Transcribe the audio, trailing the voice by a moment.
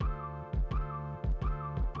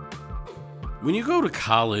When you go to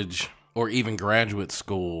college or even graduate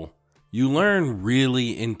school, you learn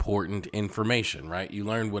really important information, right? You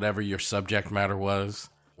learn whatever your subject matter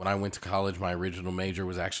was. When I went to college, my original major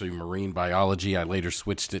was actually marine biology. I later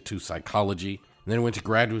switched it to psychology. And then went to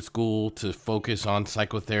graduate school to focus on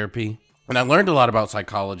psychotherapy. And I learned a lot about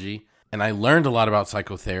psychology, and I learned a lot about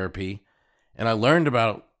psychotherapy, and I learned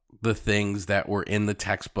about the things that were in the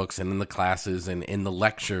textbooks and in the classes and in the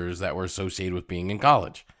lectures that were associated with being in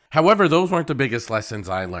college. However, those weren't the biggest lessons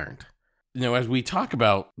I learned. You know, as we talk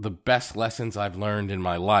about the best lessons I've learned in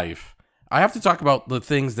my life, I have to talk about the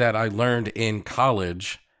things that I learned in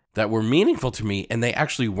college that were meaningful to me, and they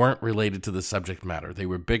actually weren't related to the subject matter. They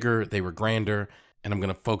were bigger, they were grander, and I'm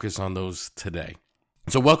going to focus on those today.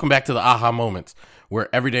 So welcome back to the Aha Moments,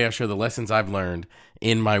 where every day I share the lessons I've learned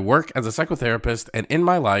in my work as a psychotherapist and in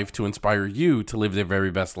my life to inspire you to live their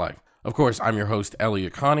very best life. Of course, I'm your host,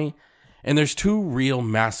 Elliot Connie, and there's two real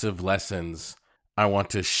massive lessons I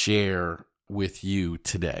want to share with you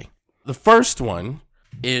today. The first one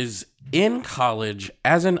is in college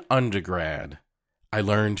as an undergrad, I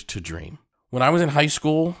learned to dream. When I was in high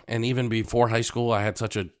school, and even before high school, I had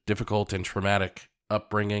such a difficult and traumatic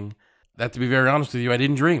upbringing that, to be very honest with you, I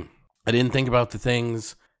didn't dream. I didn't think about the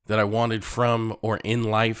things that I wanted from or in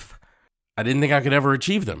life. I didn't think I could ever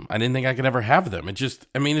achieve them. I didn't think I could ever have them.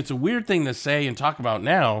 It's a weird thing to say and talk about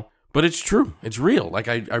now, but it's true. It's real. Like,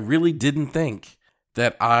 I really didn't think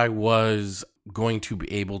that I was going to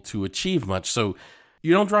be able to achieve much. So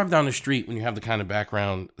you don't drive down the street when you have the kind of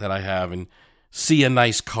background that I have and see a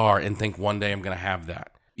nice car and think one day I'm going to have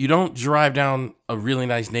that. You don't drive down a really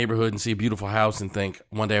nice neighborhood and see a beautiful house and think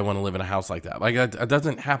one day I want to live in a house like that. Like, that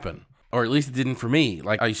doesn't happen. Or at least it didn't for me.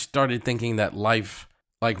 Like, I started thinking that life,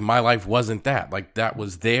 like my life wasn't that. Like, that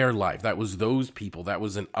was their life. That was those people. That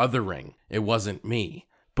was an othering. It wasn't me.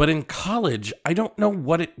 But in college, I don't know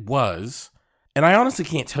what it was. And I honestly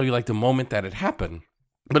can't tell you like the moment that it happened.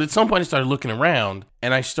 But at some point I started looking around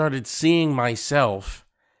and I started seeing myself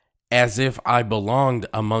as if I belonged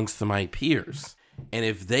amongst my peers. And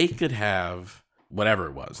if they could have whatever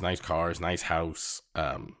it was, nice cars, nice house,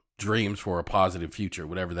 dreams for a positive future,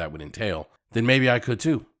 whatever that would entail, then maybe I could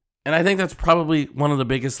too. And I think that's probably one of the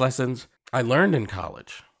biggest lessons I learned in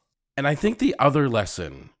college. And I think the other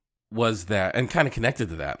lesson was that, and kind of connected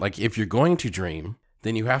to that, like if you're going to dream,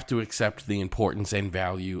 then you have to accept the importance and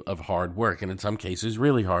value of hard work. And in some cases,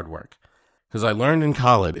 really hard work. Because I learned in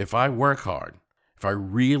college, if I work hard, if I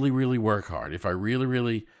really, really work hard, if I really,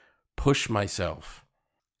 really push myself,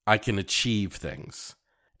 I can achieve things.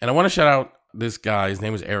 And I want to shout out this guy. His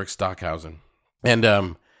name was Eric Stockhausen.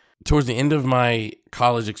 And towards the end of my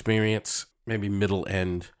college experience, maybe middle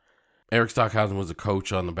end, Eric Stockhausen was a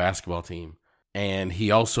coach on the basketball team. And he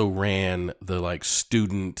also ran the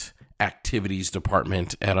student activities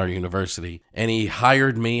department at our university. And he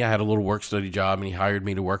hired me. I had a little work study job, and he hired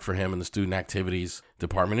me to work for him in the student activities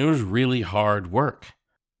department. It was really hard work.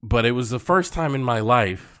 But it was the first time in my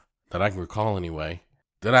life, that I can recall anyway,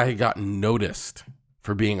 that I had gotten noticed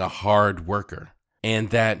for being a hard worker. And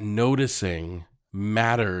that noticing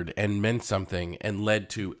mattered and meant something and led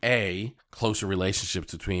to closer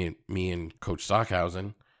relationships between me and Coach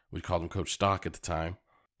Stockhausen. We called him Coach Stock at the time.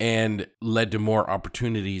 And led to more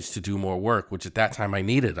opportunities to do more work, which at that time I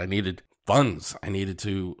needed. I needed funds. I needed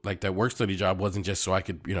to, that work study job wasn't just so I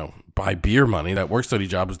could, buy beer money. That work study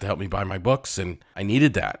job was to help me buy my books, and I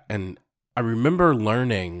needed that. And I remember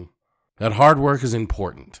learning that hard work is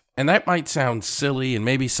important. And that might sound silly, and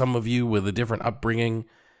maybe some of you with a different upbringing,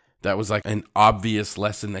 that was like an obvious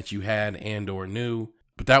lesson that you had and or knew,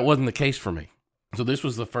 but that wasn't the case for me. So this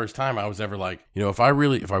was the first time I was ever if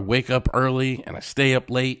I wake up early and I stay up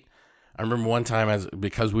late. I remember one time,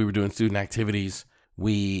 because we were doing student activities,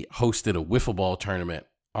 we hosted a wiffle ball tournament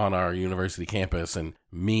on our university campus, and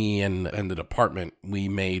me and the department, we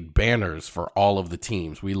made banners for all of the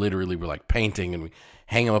teams. We literally were painting, and we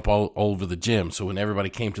hang them up all over the gym. So when everybody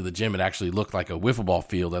came to the gym, it actually looked like a wiffle ball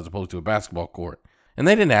field as opposed to a basketball court. And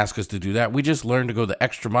they didn't ask us to do that. We just learned to go the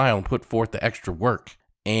extra mile and put forth the extra work.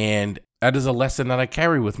 And that is a lesson that I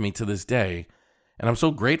carry with me to this day. And I'm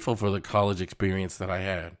so grateful for the college experience that I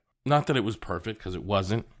had. Not that it was perfect, because it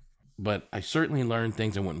wasn't. But I certainly learned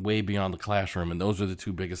things that went way beyond the classroom. And those are the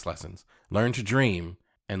two biggest lessons. Learn to dream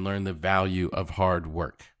and learn the value of hard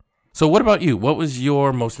work. So what about you? What was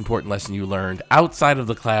your most important lesson you learned outside of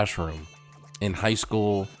the classroom in high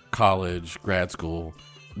school, college, grad school?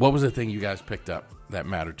 What was the thing you guys picked up that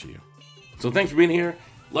mattered to you? So thanks for being here.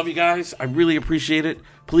 Love you guys. I really appreciate it.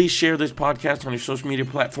 Please share this podcast on your social media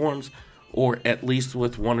platforms, or at least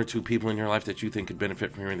with one or two people in your life that you think could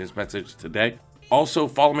benefit from hearing this message today. Also,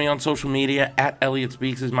 follow me on social media. At Elliot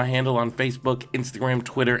Speaks is my handle on Facebook, Instagram,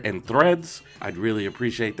 Twitter, and Threads. I'd really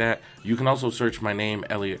appreciate that. You can also search my name,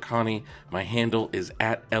 Elliot Connie. My handle is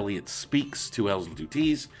at Elliot Speaks, 2 L's and 2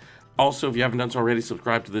 T's. Also, if you haven't done so already,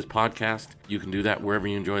 subscribe to this podcast. You can do that wherever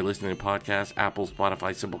you enjoy listening to podcasts, Apple,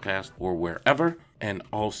 Spotify, Simplecast, or wherever. And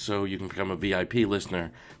also, you can become a VIP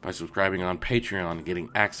listener by subscribing on Patreon and getting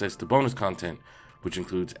access to bonus content, which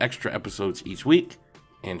includes extra episodes each week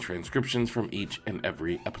and transcriptions from each and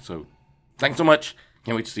every episode. Thanks so much.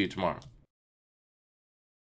 Can't wait to see you tomorrow.